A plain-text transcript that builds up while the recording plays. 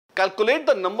Calculate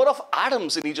the number of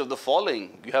atoms in each of the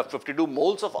following. You have 52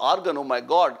 moles of argon, oh my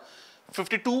God.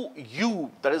 52 U,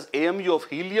 that is AMU of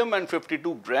helium, and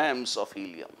 52 grams of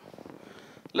helium.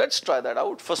 Let's try that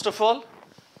out. First of all,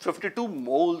 52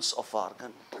 moles of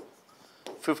argon.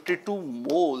 52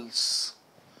 moles,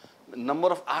 number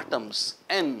of atoms,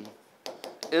 N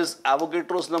is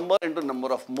Avogadro's number into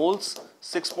number of moles,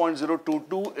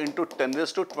 6.022 into 10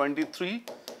 raised to 23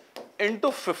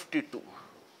 into 52.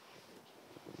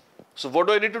 So what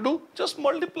do I need to do? Just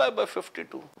multiply by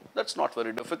 52. That's not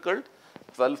very difficult.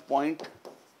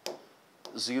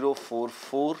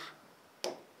 12.044,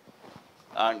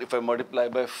 and if I multiply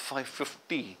by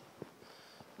 550,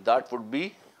 that would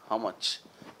be how much?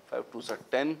 5 2s are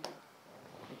 10,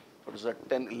 4 2s are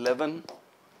 10, 11,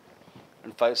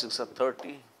 and 5 6 are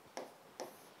 30.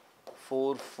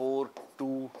 4 4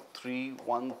 2 3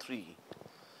 1 3.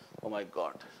 Oh my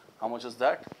God! How much is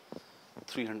that?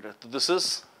 300. So this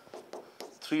is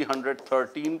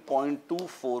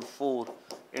 313.244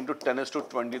 into 10 raised to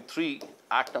 23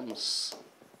 atoms,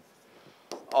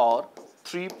 or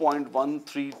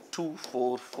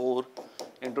 3.13244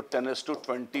 into 10 raised to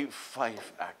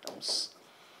 25 atoms.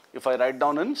 If I write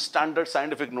down in standard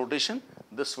scientific notation,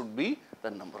 this would be the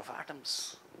number of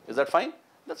atoms. Is that fine?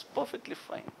 That's perfectly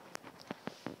fine.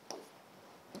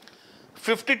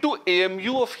 52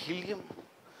 AMU of helium.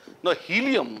 Now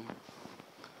helium,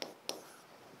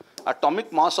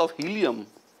 atomic mass of helium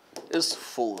is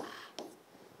 4.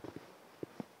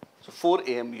 So 4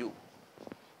 AMU.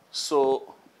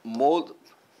 So mole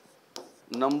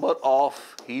number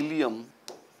of helium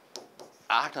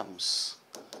atoms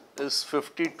is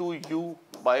 52U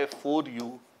by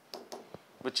 4U,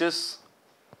 which is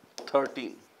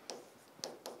 13.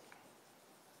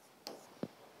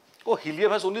 Oh,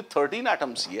 helium has only 13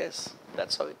 atoms. Yes,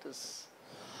 that's how it is.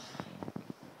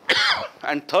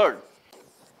 And third,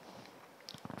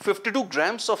 52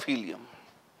 grams of helium.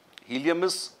 Helium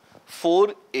is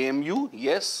 4 AMU.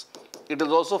 Yes, it is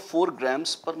also 4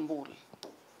 grams per mole.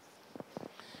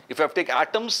 If I take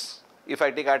atoms,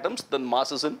 then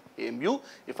mass is in AMU.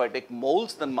 If I take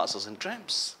moles, then mass is in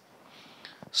grams.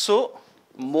 So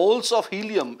moles of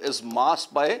helium is mass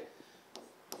by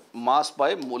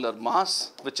molar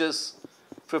mass, which is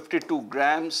 52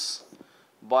 grams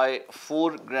by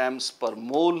 4 grams per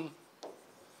mole,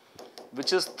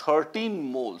 which is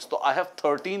 13 moles. So I have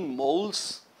 13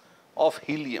 moles of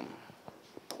helium,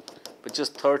 which is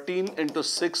 13 into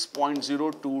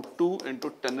 6.022 into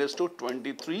 10 raised to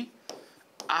 23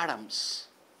 atoms.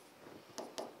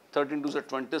 13 2s are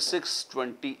 26,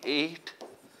 28,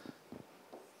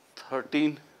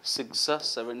 13 6 are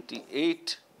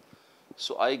 78.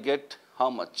 So I get how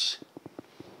much?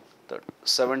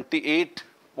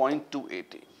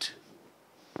 78.288.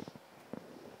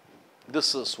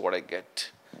 This is what I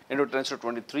get into 10 to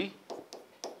 23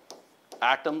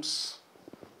 atoms,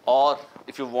 or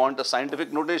if you want a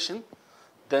scientific notation,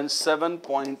 then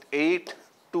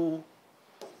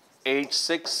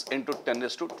 7.8286 into 10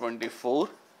 raised to 24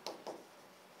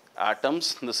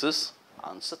 atoms. This is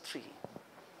answer 3.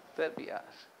 There we are.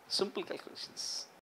 Simple calculations.